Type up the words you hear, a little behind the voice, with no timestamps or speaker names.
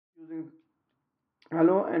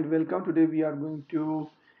Hello and welcome. Today we are going to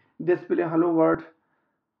display Hello World,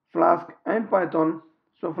 Flask and Python.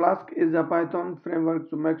 So Flask is a Python framework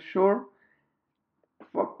to make sure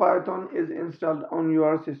Python is installed on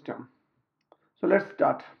your system. So let's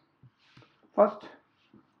start. First,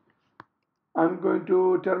 I'm going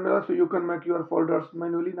to terminal so you can make your folders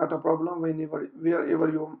manually, not a problem wherever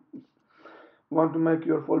you want to make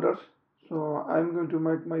your folders. So I'm going to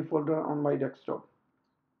make my folder on my desktop.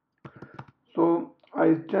 So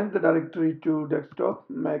I change the directory to desktop,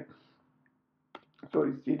 make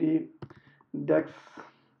cd desktop.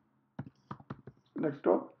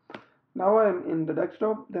 Now I am in the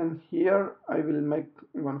desktop. Then here I will make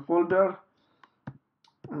one folder.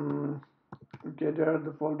 Okay, there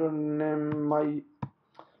the folder name my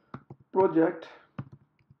project.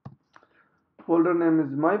 Folder name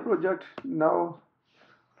is my project. Now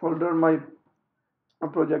folder my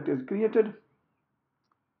project is created.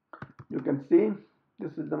 You can see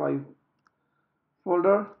this is my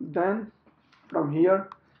folder. Then from here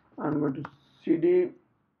I'm going to cd.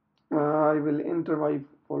 I will enter my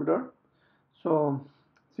folder. So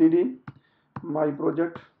cd my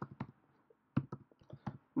project.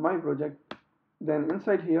 Then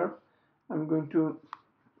inside here I'm going to,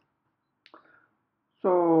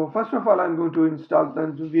 so first of all I'm going to install.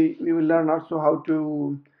 Then we will learn also how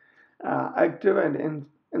to active and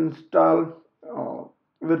install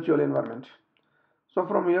virtual environment. So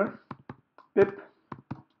from here pip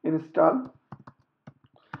install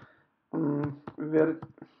where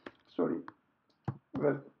sorry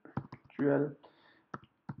virtual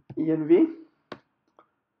env.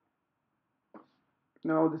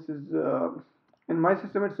 Now this is in my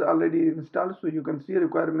system it's already installed, so you can see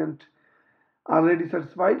requirement already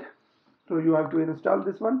satisfied, so you have to install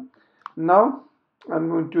this one. Now I'm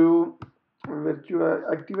going to virtual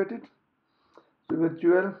activate it. So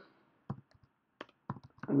virtual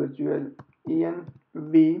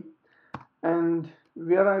env, and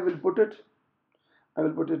where I will put it, I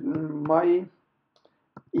will put it in my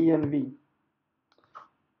env.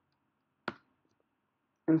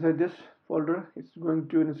 Inside this folder it's going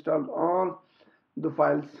to install all the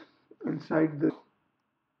files inside this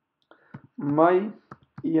my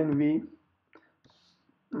env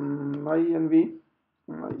my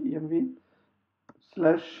env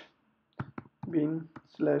slash bin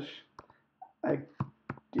slash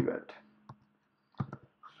activate.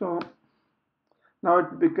 So now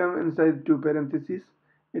it become inside two parentheses.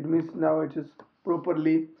 It means now it is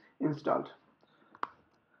properly installed.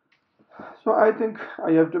 So I think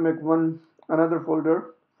I have to make another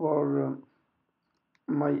folder for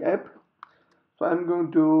my app. So I'm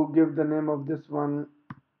going to give the name of this one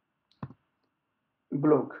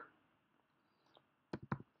blog.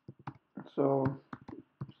 So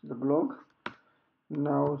the blog.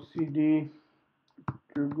 Now cd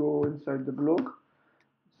to go inside the blog.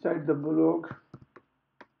 Inside the blog.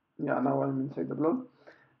 Yeah, now I'm inside the blog.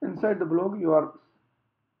 Inside the blog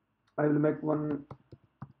I will make one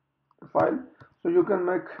file. So you can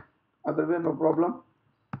make other way, no problem.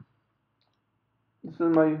 This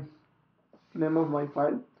is my name of my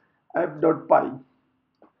file, app.py.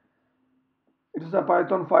 It is a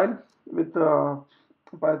Python file with a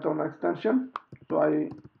Python extension. So I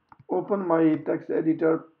open my text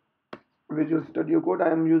editor, Visual Studio Code. I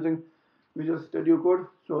am using Visual Studio Code,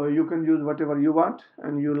 so you can use whatever you want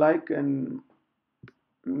and you like, and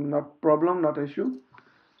not problem, not issue.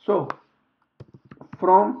 So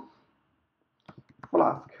from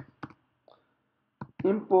Flask,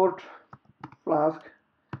 import Flask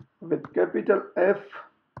with capital F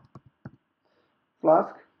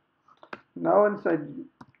Flask. Now inside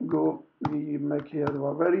go we make here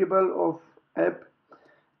a variable of app,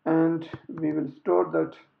 and we will store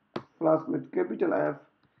that Flask with capital F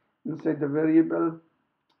inside the variable,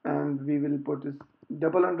 and we will put this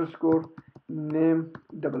double underscore name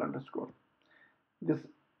double underscore this.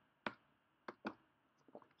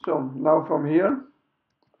 So now from here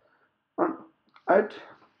on at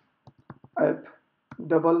app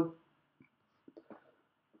double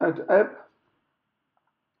at app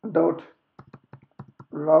dot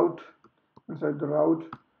route, inside the route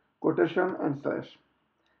quotation and slash.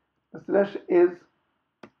 The slash is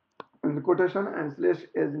in the quotation and slash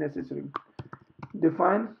is necessary.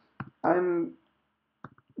 Define, I'm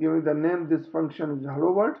giving the name, this function is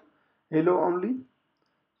hello world, hello only.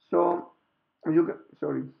 So you can,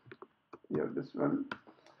 sorry, here this one.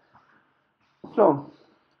 So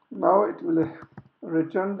now it will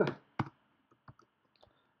return the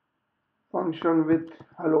function with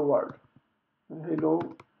hello world, hello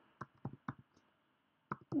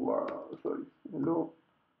world, sorry, hello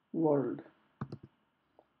world.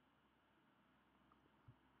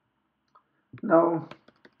 Now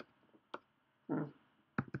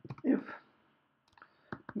if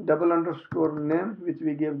double underscore name, which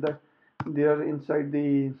we gave there inside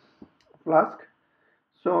the flask,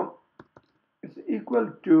 so it's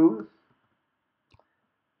equal to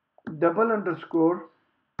double underscore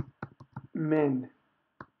main.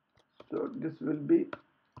 So this will be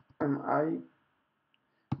mi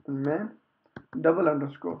main double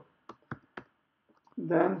underscore,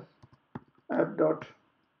 then app dot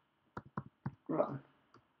run.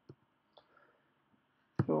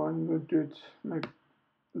 So I'm going to make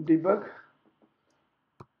debug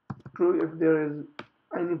true if there is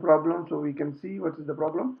any problem, so we can see what is the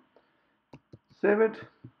problem. Save it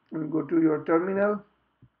and go to your terminal,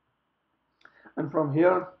 and from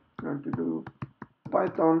here I'm going to do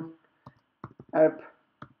python app.py.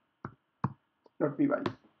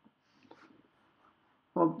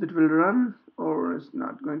 Hope it will run, or it's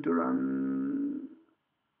not going to run.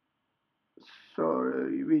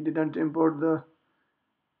 Sorry, we didn't import the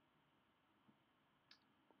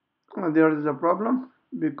there is a problem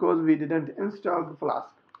because we didn't install the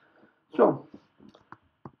flask. So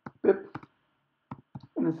pip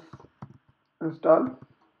install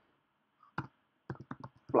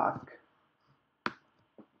flask.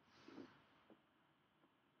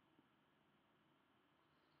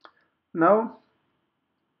 Now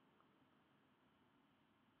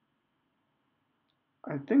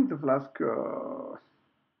I think the flask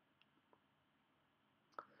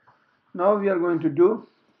now we are going to do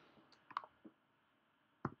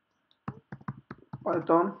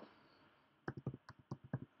python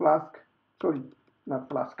flask, sorry, not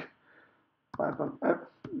flask, python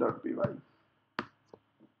app.py.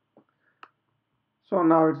 So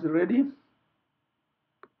now it's ready.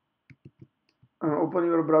 Open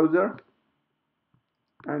your browser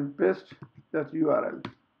and paste that URL.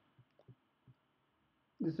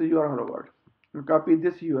 This is your hello world. And copy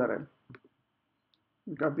this URL.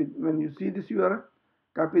 Copy when you see this URL,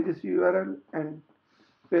 copy this URL and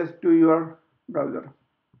paste to your browser.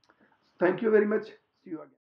 Thank you very much. See you again.